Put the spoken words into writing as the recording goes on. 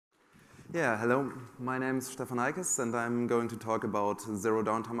Yeah, hello. My name is Stefan Heykes, and I'm going to talk about zero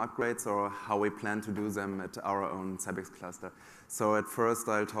downtime upgrades or how we plan to do them at our own Zabbix cluster. So at first,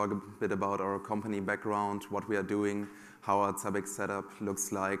 I'll talk a bit about our company background, what we are doing, how our Zabbix setup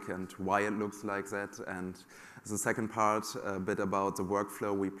looks like, and why it looks like that. And as a second part, a bit about the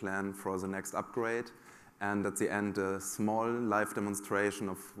workflow we plan for the next upgrade. And at the end, a small live demonstration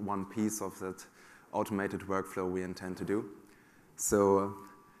of one piece of that automated workflow we intend to do. So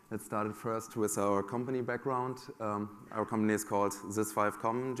let's start first with our company background. Our company is called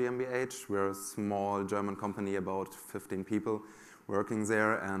This5Com GmbH. We're a small German company, about 15 people working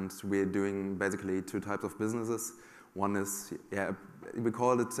there, and we're doing basically two types of businesses. One is, we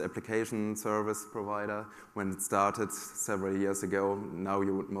call it application service provider when it started several years ago. Now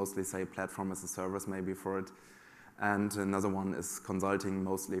you would mostly say platform as a service maybe for it. And another one is consulting,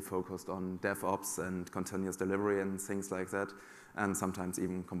 mostly focused on DevOps and continuous delivery and things like that, and sometimes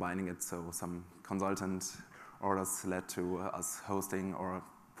even combining it. So some consultant orders led to us hosting or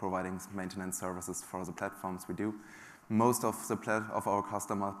providing maintenance services for the platforms we do. Most of our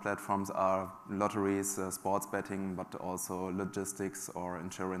customer platforms are lotteries, sports betting, but also logistics or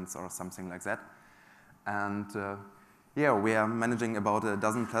insurance or something like that. And yeah, we are managing about a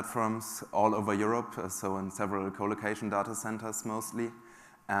dozen platforms all over Europe, so in several co-location data centers mostly.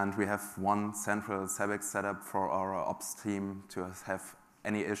 And we have one central Zabbix setup for our ops team to have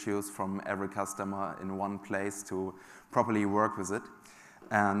any issues from every customer in one place to properly work with it.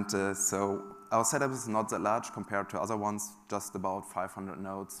 And so our setup is not that large compared to other ones, just about 500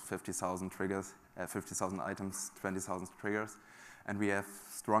 nodes, 50,000 triggers, 50,000 items, 20,000 triggers. And we have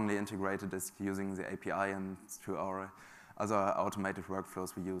strongly integrated this using the API and through our other automated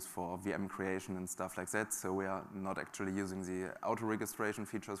workflows we use for VM creation and stuff like that. So we are not actually using the auto-registration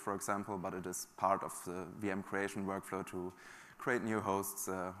features, for example, but it is part of the VM creation workflow to create new hosts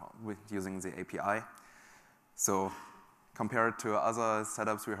using the API. So compared to other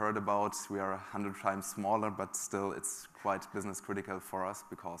setups we heard about, we are 100 times smaller, but still it's quite business critical for us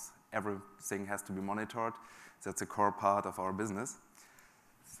because everything has to be monitored. That's a core part of our business.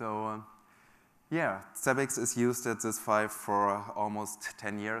 So yeah, Zabbix is used at This5 for almost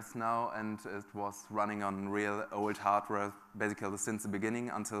 10 years now, and it was running on real old hardware basically since the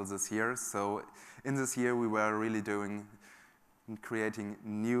beginning until this year. So in this year we were really creating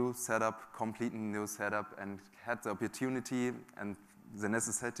new setup, completely new setup, and had the opportunity and the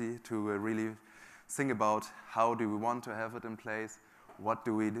necessity to really think about how do we want to have it in place, what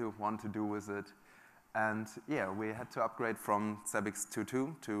do we want to do with it. And yeah, we had to upgrade from Zabbix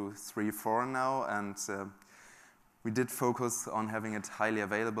 2.2 to 3.4 now, and we did focus on having it highly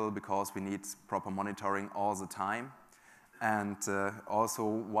available because we need proper monitoring all the time. And also,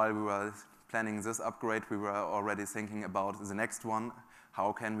 while we were planning this upgrade, we were already thinking about the next one.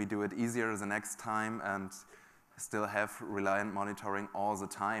 How can we do it easier the next time and still have reliant monitoring all the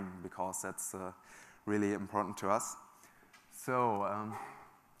time, because that's really important to us. So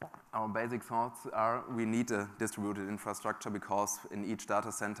our basic thoughts are we need a distributed infrastructure because in each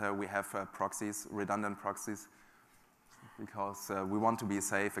data center we have proxies, redundant proxies, because we want to be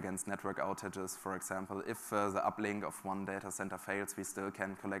safe against network outages, for example. If the uplink of one data center fails, we still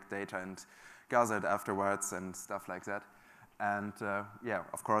can collect data and gather it afterwards and stuff like that. And yeah,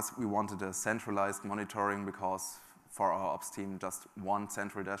 of course, we wanted a centralized monitoring because for our ops team, just one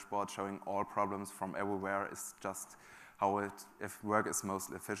central dashboard showing all problems from everywhere is just how if work is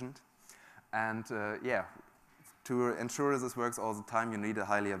most efficient. And yeah, to ensure this works all the time, you need a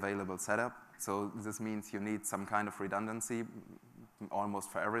highly available setup. So this means you need some kind of redundancy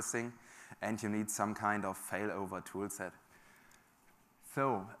almost for everything, and you need some kind of failover toolset.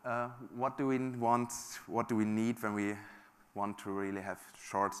 So what do we want, what do we need when we want to really have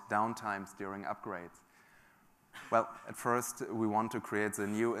short downtimes during upgrades? Well, at first, we want to create the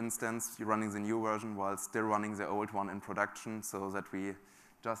new instance, running the new version while still running the old one in production, so that we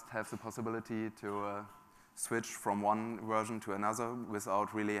just have the possibility to switch from one version to another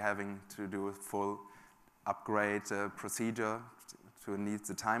without really having to do a full upgrade procedure to need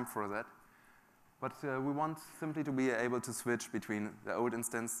the time for that. But we want simply to be able to switch between the old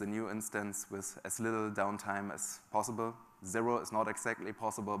instance, the new instance, with as little downtime as possible. 0 is not exactly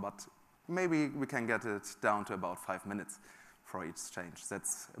possible, but maybe we can get it down to about 5 minutes for each change.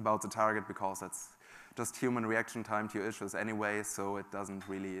 That's about the target because that's just human reaction time to issues anyway, so it doesn't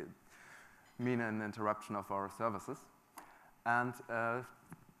really mean an interruption of our services. And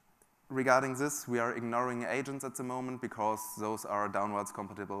regarding this, we are ignoring agents at the moment because those are downwards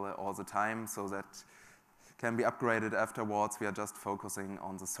compatible all the time, so that can be upgraded afterwards. We are just focusing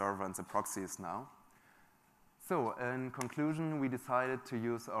on the server and the proxies now. So in conclusion, we decided to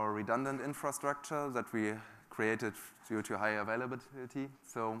use our redundant infrastructure that we created due to high availability.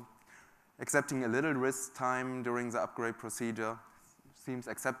 So accepting a little risk time during the upgrade procedure seems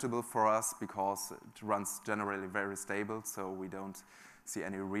acceptable for us because it runs generally very stable, so we don't see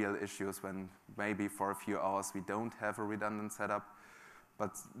any real issues when maybe for a few hours we don't have a redundant setup.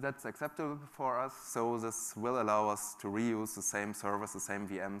 But that's acceptable for us, so this will allow us to reuse the same servers, the same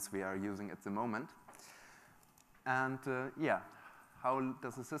VMs we are using at the moment. And yeah, how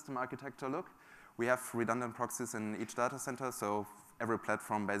does the system architecture look? We have redundant proxies in each data center, so every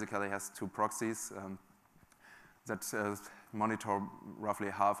platform basically has 2 proxies that monitor roughly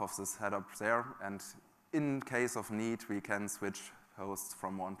half of the setup there. And in case of need, we can switch hosts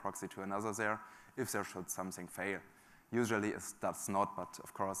from one proxy to another there if there should something fail. Usually it does not, but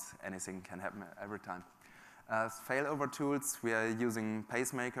of course anything can happen every time. As failover tools, we are using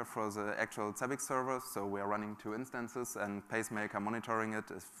Pacemaker for the actual Zabbix server, so we are running 2 instances and Pacemaker monitoring it.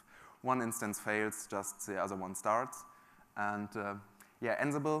 If one instance fails, just the other one starts. And yeah,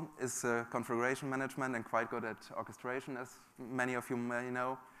 Ansible is configuration management and quite good at orchestration, as many of you may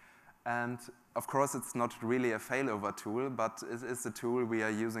know. And of course, it's not really a failover tool, but it is a tool we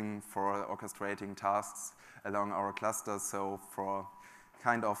are using for orchestrating tasks along our clusters. So for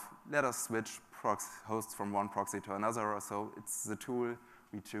kind of, let us switch hosts from one proxy to another or so, it's the tool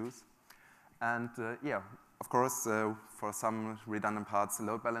we choose. And yeah, of course, for some redundant parts,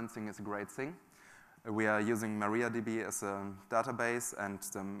 load balancing is a great thing. We are using MariaDB as a database and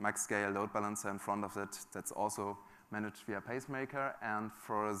the max scale load balancer in front of it. That's also managed via Pacemaker. And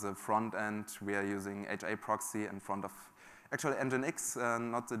for the front end, we are using HA proxy in front of actually Nginx,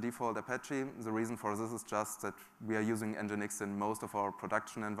 not the default Apache. The reason for this is just that we are using Nginx in most of our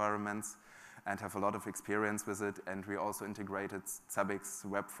production environments and have a lot of experience with it. And we also integrated Zabbix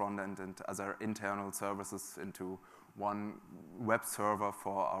web frontend and other internal services into one web server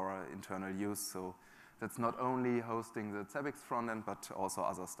for our internal use. So that's not only hosting the Zabbix frontend, but also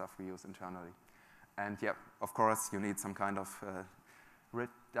other stuff we use internally. And yeah, of course, you need some kind of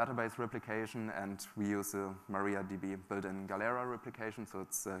database replication, and we use a MariaDB built-in Galera replication, so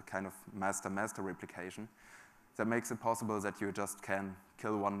it's a kind of master-master replication. That makes it possible that you just can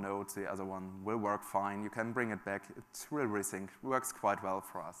kill one node, the other one will work fine, you can bring it back, it will resync, works quite well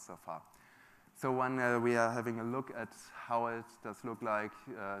for us so far. So when we are having a look at how it does look like,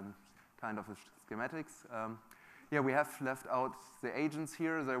 kind of the schematics, yeah, we have left out the agents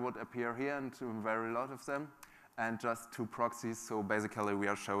here, they would appear here and very lot of them, and just 2 proxies, so basically we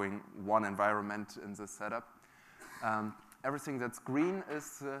are showing one environment in this setup. Everything that's green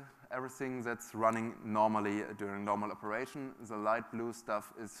is everything that's running normally during normal operation. The light blue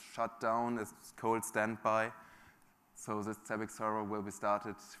stuff is shut down, it's cold standby. So this Zabbix server will be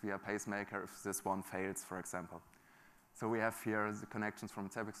started via Pacemaker if this one fails, for example. So we have here the connections from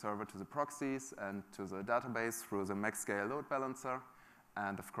Zabbix server to the proxies and to the database through the max scale load balancer.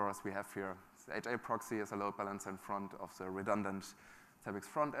 And of course, we have here the HA proxy as a load balancer in front of the redundant Zabbix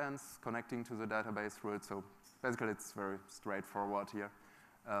front ends connecting to the database through it. So basically, it's very straightforward here.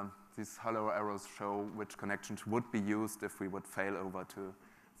 These hollow arrows show which connections would be used if we would fail over to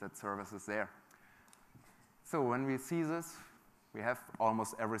that services there. So when we see this, we have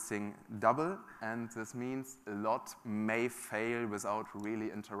almost everything double, and this means a lot may fail without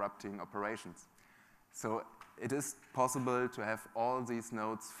really interrupting operations. So it is possible to have all these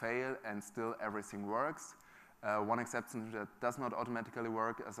nodes fail and still everything works. One exception that does not automatically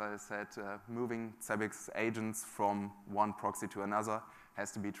work, as I said, moving Zabbix agents from one proxy to another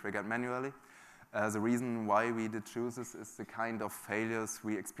has to be triggered manually. The reason why we did choose this is the kind of failures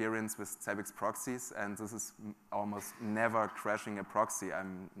we experience with Zabbix proxies, and this is almost never crashing a proxy.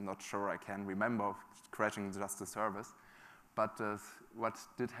 I'm not sure I can remember crashing just a service. But what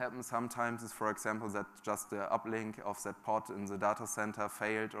did happen sometimes is, for example, that just the uplink of that pod in the data center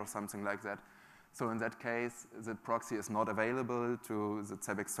failed or something like that. So in that case, the proxy is not available to the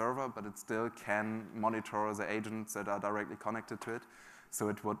Zabbix server, but it still can monitor the agents that are directly connected to it. So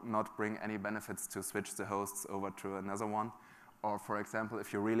it would not bring any benefits to switch the hosts over to another one. Or for example,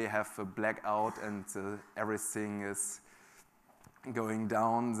 if you really have a blackout and everything is going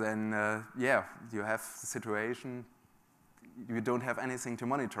down, then yeah, you have the situation, you don't have anything to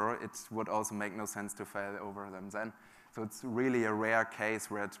monitor. It would also make no sense to fail over them then. So it's really a rare case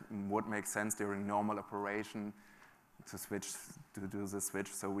where it would make sense during normal operation to do the switch.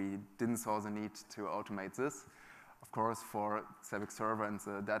 So we didn't saw the need to automate this. Of course, for Zabbix server and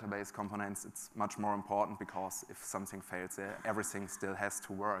the database components, it's much more important because if something fails there, everything still has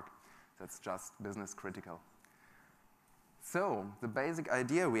to work. That's just business critical. So the basic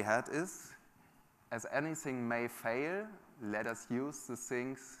idea we had is as anything may fail, let us use the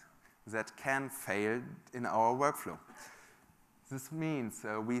things that can fail in our workflow. This means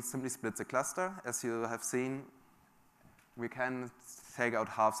we simply split the cluster. As you have seen, we can take out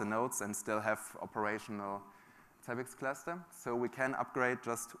half the nodes and still have operational Zabbix cluster. So we can upgrade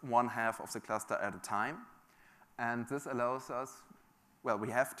just one half of the cluster at a time. And this allows us, well, we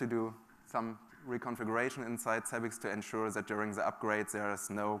have to do some reconfiguration inside Zabbix to ensure that during the upgrades there is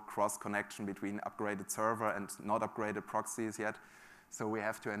no cross-connection between upgraded server and not upgraded proxies yet. So we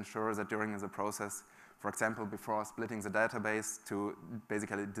have to ensure that during the process, for example, before splitting the database, to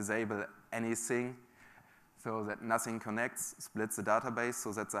basically disable anything so that nothing connects, split the database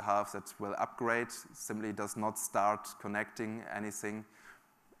so that the half that will upgrade simply does not start connecting anything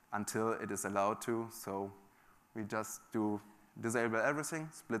until it is allowed to. So we just do disable everything,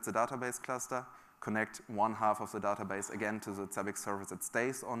 split the database cluster, connect one half of the database again to the Zabbix service that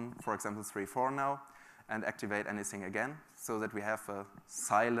stays on, for example, 3.4 now, and activate anything again so that we have a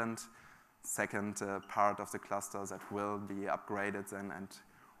silent second part of the cluster that will be upgraded then, and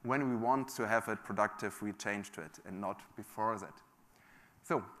when we want to have it productive, we change to it and not before that.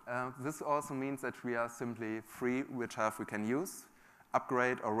 So this also means that we are simply free which half we can use.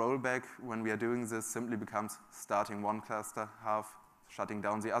 Upgrade or rollback when we are doing this simply becomes starting one cluster half, shutting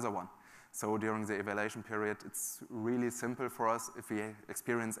down the other one. So during the evaluation period, it's really simple for us if we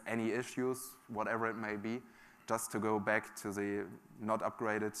experience any issues, whatever it may be, just to go back to the not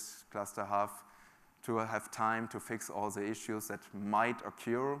upgraded cluster half to have time to fix all the issues that might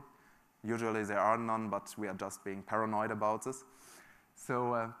occur. Usually there are none, but we are just being paranoid about this.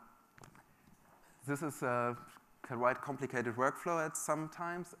 So this is a quite complicated workflow at some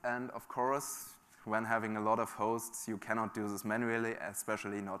times, and of course, when having a lot of hosts, you cannot do this manually,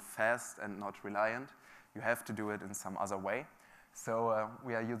 especially not fast and not reliant. You have to do it in some other way. So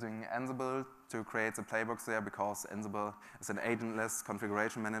we are using Ansible to create the playbooks there because Ansible is an agentless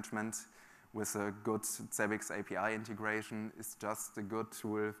configuration management with a good Zabbix API integration. It's just a good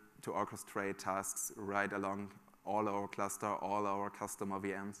tool to orchestrate tasks right along all our cluster, all our customer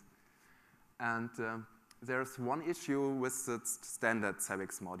VMs. And there's one issue with the standard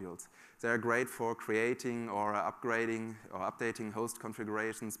Zabbix modules. They're great for creating or upgrading or updating host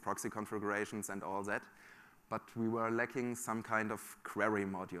configurations, proxy configurations, and all that. But we were lacking some kind of query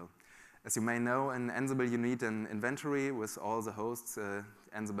module. As you may know, in Ansible you need an inventory with all the hosts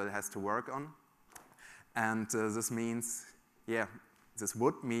Ansible has to work on. And this means, yeah, this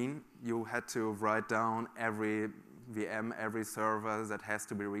would mean you had to write down every VM, every server that has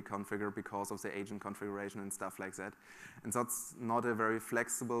to be reconfigured because of the agent configuration and stuff like that. And that's not a very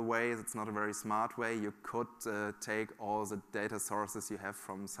flexible way, it's not a very smart way. You could take all the data sources you have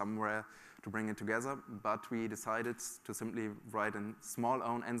from somewhere to bring it together, but we decided to simply write a small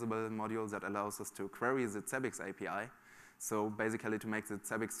own Ansible module that allows us to query the Zabbix API. So basically to make the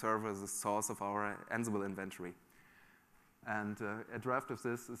Zabbix server the source of our Ansible inventory. And a draft of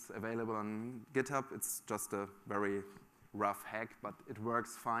this is available on GitHub. It's just a very rough hack, but it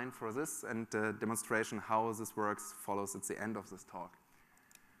works fine for this, and the demonstration how this works follows at the end of this talk.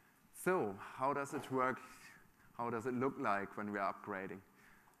 So how does it work? How does it look like when we are upgrading?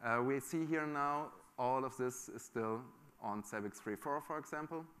 We see here now all of this is still on Zabbix 3.4, for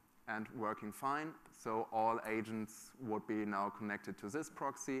example, and working fine. So all agents would be now connected to this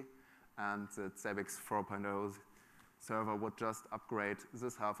proxy, and the Zabbix 4.0 server would just upgrade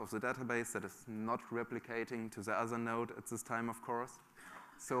this half of the database that is not replicating to the other node at this time, of course.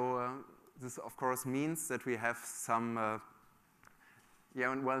 So this, of course, means that we have some,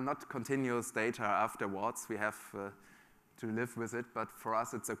 well, not continuous data afterwards. We have to live with it, but for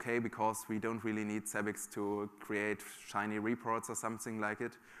us it's okay because we don't really need Zabbix to create shiny reports or something like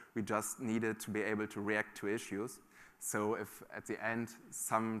it. We just need it to be able to react to issues. So if at the end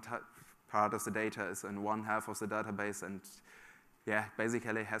some part of the data is in one half of the database and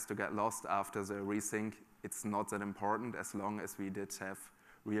basically has to get lost after the resync, it's not that important as long as we did have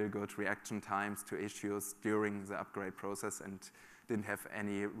real good reaction times to issues during the upgrade process and didn't have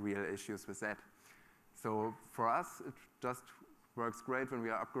any real issues with that. So for us, it just works great when we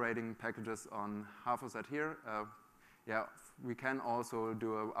are upgrading packages on half of that here. We can also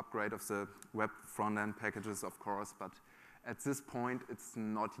do an upgrade of the web front-end packages, of course, but at this point, it's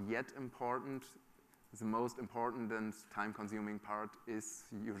not yet important. The most important and time-consuming part is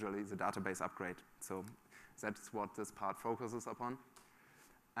usually the database upgrade. So that's what this part focuses upon.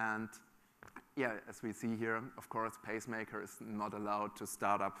 And as we see here, of course, Pacemaker is not allowed to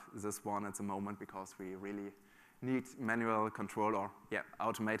start up this one at the moment because we really need manual control or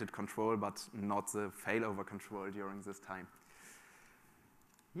automated control, but not the failover control during this time.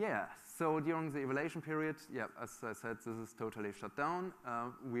 Yeah, so during the evaluation period, yeah, as I said, this is totally shut down.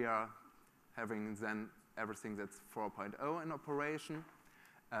 We are having then everything that's 4.0 in operation.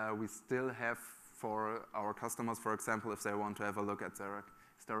 We still have for our customers, for example, if they want to have a look at their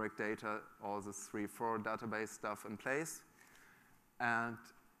historic data, all the 3.4 database stuff in place.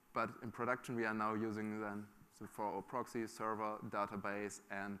 But in production, we are now using then the 4.0 proxy server database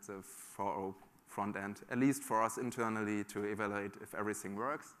and the 4.0 front end, at least for us internally to evaluate if everything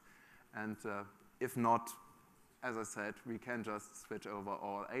works. And if not, as I said, we can just switch over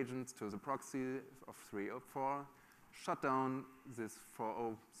all agents to the proxy of 3.4, shut down this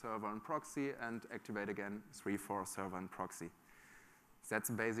 4.0 server and proxy, and activate again 3.4 server and proxy. That's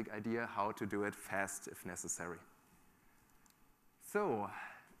a basic idea how to do it fast if necessary. So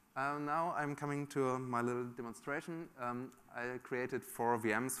now I'm coming to my little demonstration. I created 4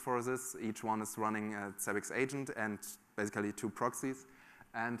 VMs for this. Each one is running a Zabbix agent and basically 2 proxies.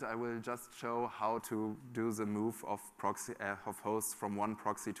 And I will just show how to do the move of hosts from one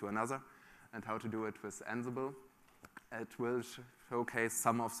proxy to another and how to do it with Ansible. It will showcase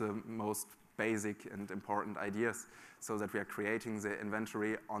some of the most basic and important ideas so that we are creating the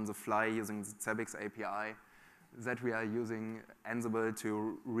inventory on the fly using the Zabbix API, that we are using Ansible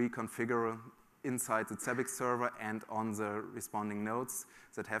to reconfigure inside the Zabbix server and on the responding nodes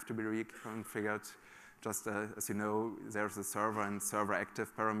that have to be reconfigured. Just as you know, there's a server and server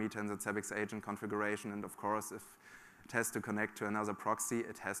active parameter in the Zabbix agent configuration, and of course, if it has to connect to another proxy,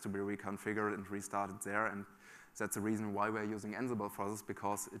 it has to be reconfigured and restarted there, and that's the reason why we're using Ansible for this,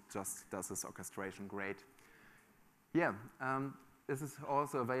 because it just does this orchestration great. Yeah, this is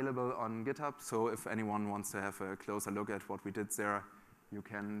also available on GitHub, so if anyone wants to have a closer look at what we did there, you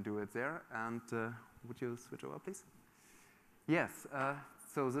can do it there. And would you switch over, please? Yes,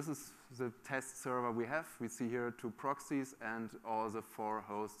 so this is the test server we have. We see here 2 proxies, and all the 4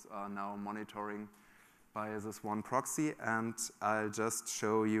 hosts are now monitoring by this one proxy. And I'll just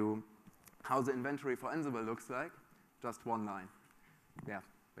show you how the inventory for Ansible looks like. Just 1 line. Yeah,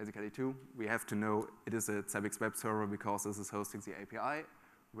 basically 2. We have to know it is a Zabbix web server because this is hosting the API,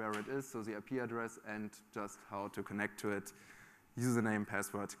 where it is, so the IP address, and just how to connect to it. Username,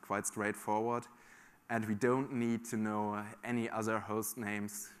 password, quite straightforward. And we don't need to know any other host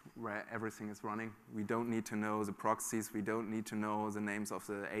names where everything is running. We don't need to know the proxies. We don't need to know the names of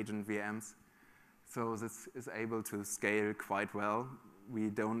the agent VMs. So this is able to scale quite well. We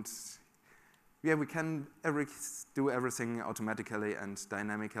can do everything automatically and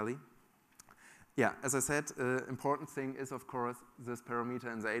dynamically. Yeah, as I said, important thing is, of course, this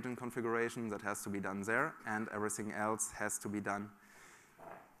parameter in the agent configuration that has to be done there, and everything else has to be done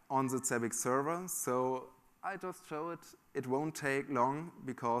on the Zabbix server. So I just show it. It won't take long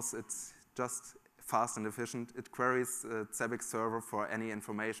because it's just fast and efficient. It queries the Zabbix server for any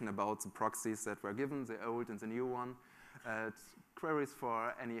information about the proxies that were given, the old and the new one. It queries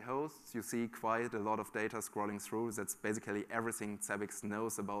for any hosts. You see quite a lot of data scrolling through. That's basically everything Zabbix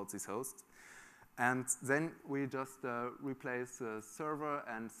knows about these hosts. And then we just replace the server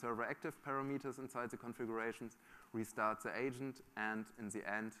and server active parameters inside the configurations, restart the agent, and in the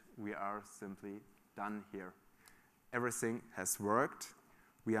end, we are simply done here. Everything has worked.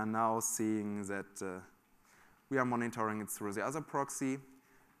 We are now seeing that we are monitoring it through the other proxy.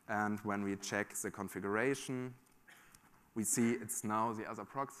 And when we check the configuration, we see it's now the other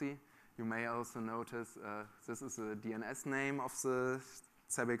proxy. You may also notice this is the DNS name of the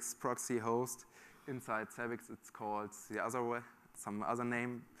Zabbix proxy host. Inside Zabbix, it's called the other way, some other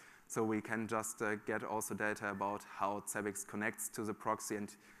name. So we can just get also data about how Zabbix connects to the proxy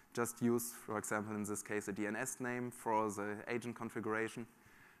and just use, for example, in this case, a DNS name for the agent configuration.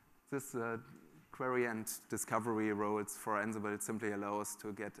 This query and discovery roles for Ansible simply allow us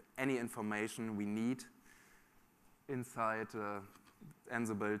to get any information we need inside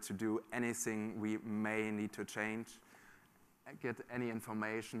Ansible to do anything we may need to change, get any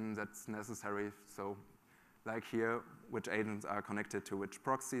information that's necessary. So like here, which agents are connected to which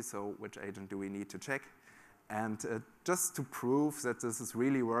proxy, so which agent do we need to check. And just to prove that this is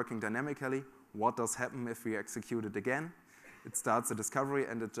really working dynamically, what does happen if we execute it again? It starts a discovery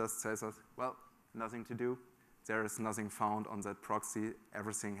and it just says us, well, nothing to do. There is nothing found on that proxy.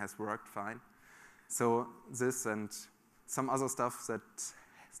 Everything has worked fine. So this and some other stuff that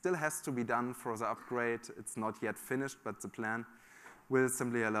still has to be done for the upgrade. It's not yet finished, but the plan will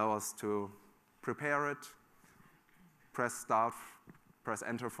simply allow us to prepare it, press start, press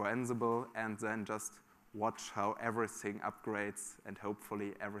enter for Ansible, and then just watch how everything upgrades, and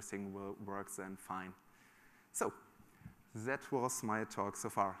hopefully everything will work then fine. So that was my talk so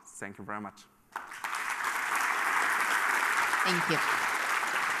far. Thank you very much. Thank you.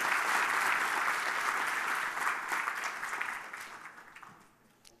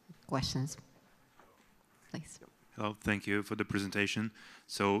 questions. Please. Hello, thank you for the presentation.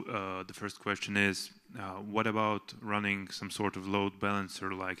 So the first question is, what about running some sort of load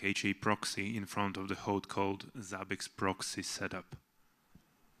balancer like HA proxy in front of the host called Zabbix proxy setup?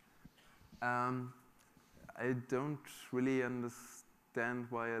 I don't really understand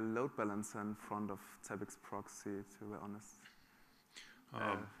why a load balancer in front of Zabbix proxy, to be honest.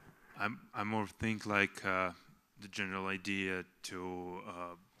 I more think like the general idea to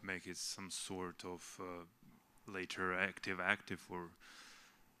make it some sort of later active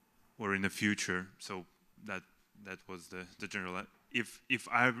or in the future. So that was the general. If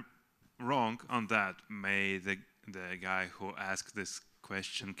I'm wrong on that, may the guy who asked this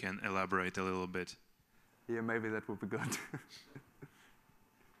question can elaborate a little bit. Yeah, maybe that would be good.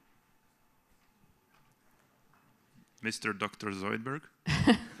 Mr. Dr. Zoidberg?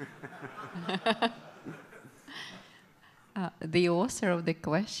 The author of the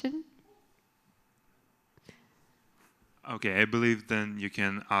question? Okay, I believe then you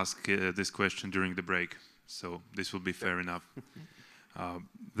can ask this question during the break. So this will be fair enough.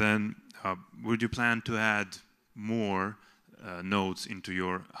 Then would you plan to add more nodes into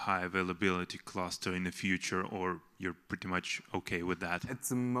your high availability cluster in the future, or you're pretty much okay with that? At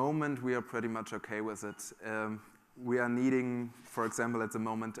the moment, we are pretty much okay with it. We are needing, for example, at the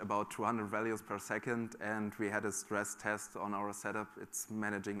moment about 200 values per second, and we had a stress test on our setup. It's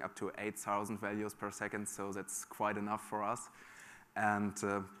managing up to 8,000 values per second, so that's quite enough for us. And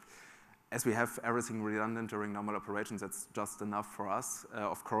as we have everything redundant during normal operations, that's just enough for us.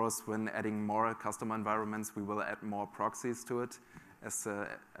 Of course, when adding more customer environments, we will add more proxies to it as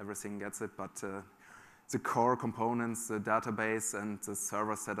everything gets it. But the core components, the database and the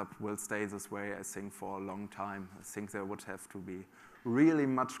server setup will stay this way, I think, for a long time. I think there would have to be really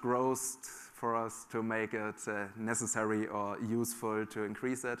much growth for us to make it necessary or useful to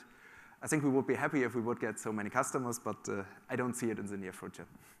increase it. I think we would be happy if we would get so many customers, but I don't see it in the near future.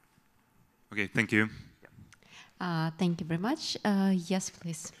 Okay, thank you. Yeah. Thank you very much. Yes,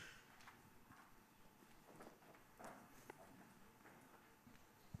 please.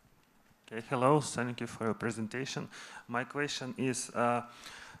 Okay, hello, thank you for your presentation. My question is,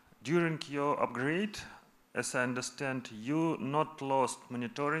 during your upgrade, as I understand, you not lost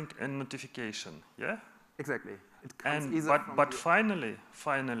monitoring and notification, yeah? Exactly. It comes either from but finally,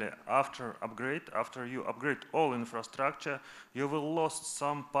 after upgrade, after you upgrade all infrastructure, you will lost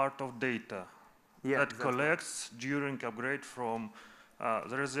some part of data that collects during upgrade from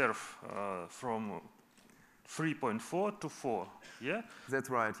the reserve from 3.4 to 4, yeah? That's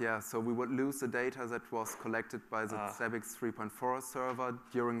right, yeah. So we would lose the data that was collected by the Zabbix 3.4 server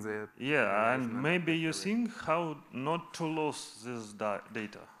during the... Yeah, and maybe you think how not to lose this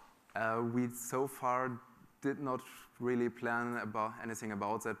data? We so far did not really plan about anything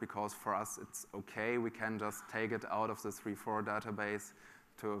about that, because for us it's okay. We can just take it out of the 3.4 database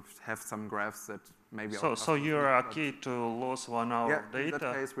to have some graphs that maybe... So you're okay to lose 1 hour of data? In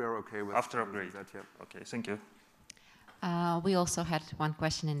that case we are okay with after upgrade. That, yeah. Okay, thank you. We also had one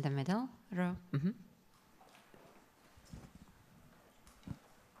question in the middle row. Mm-hmm.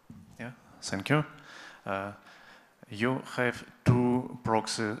 Yeah, thank you. You have 2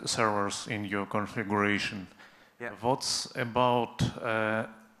 proxy servers in your configuration. Yeah. What's about their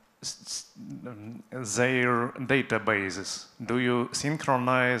databases? Do you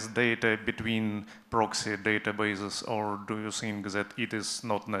synchronize data between proxy databases, or do you think that it is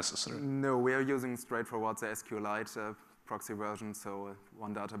not necessary? No, we are using straightforward the SQLite proxy version, so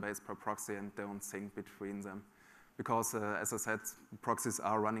one database per proxy, and don't sync between them. Because, as I said, proxies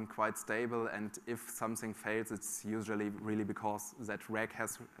are running quite stable, and if something fails, it's usually really because that rack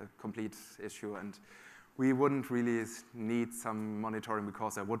has a complete issue, and we wouldn't really need some monitoring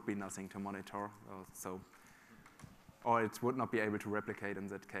because there would be nothing to monitor, or it would not be able to replicate in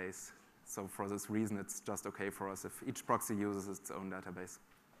that case. So for this reason, it's just okay for us if each proxy uses its own database.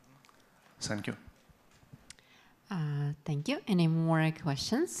 Thank you. Thank you. Any more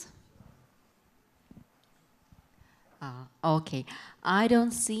questions? Okay, I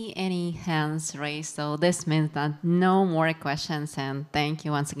don't see any hands raised, so this means that no more questions, and thank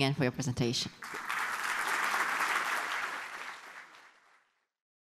you once again for your presentation.